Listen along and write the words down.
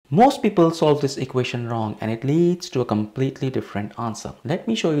Most people solve this equation wrong and it leads to a completely different answer. Let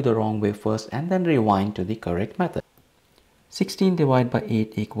me show you the wrong way first and then rewind to the correct method. 16 divided by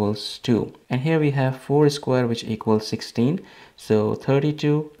 8 equals 2. And here we have 4 square which equals 16. So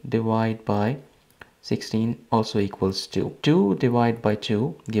 32 divided by 16 also equals 2. 2 divided by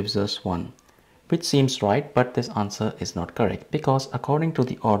 2 gives us 1. Which seems right, but this answer is not correct because according to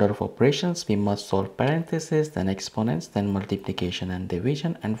the order of operations, we must solve parentheses, then exponents, then multiplication and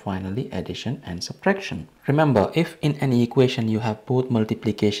division, and finally addition and subtraction. Remember, if in any equation you have both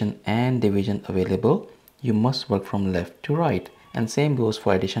multiplication and division available, you must work from left to right, and same goes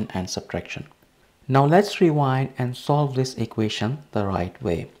for addition and subtraction. Now let's rewind and solve this equation the right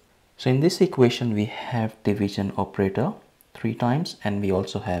way. So in this equation, we have division operator 3 times and we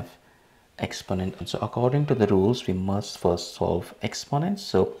also have exponent. And so according to the rules, we must first solve exponents.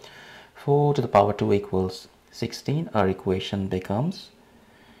 So 4 to the power 2 equals 16. Our equation becomes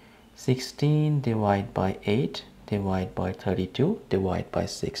 16 divided by 8 divided by 32 divided by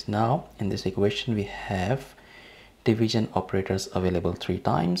 6. Now in this equation we have division operators available 3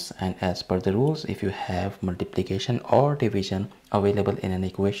 times, and as per the rules, if you have multiplication or division available in an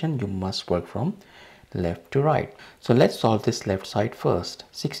equation, you must work from left to right. So let's solve this left side first.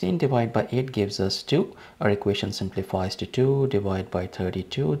 16 divided by 8 gives us 2. Our equation simplifies to 2 divided by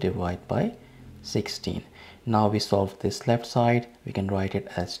 32 divided by 16. Now we solve this left side. We can write it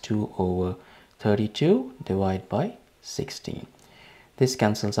as 2 over 32 divided by 16. This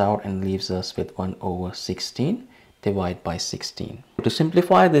cancels out and leaves us with 1 over 16 divided by 16. To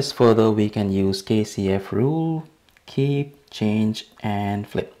simplify this further, we can use KCF rule: keep, change, and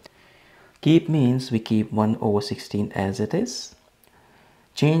flip. Keep means we keep 1 over 16 as it is.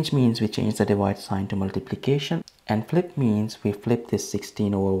 Change means we change the divide sign to multiplication. And flip means we flip this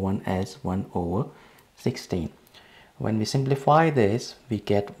 16 over 1 as 1 over 16. When we simplify this, we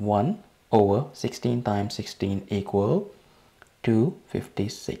get 1 over 16 times 16 equal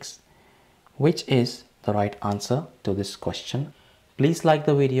 256, which is the right answer to this question. Please like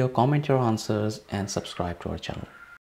the video, comment your answers, and subscribe to our channel.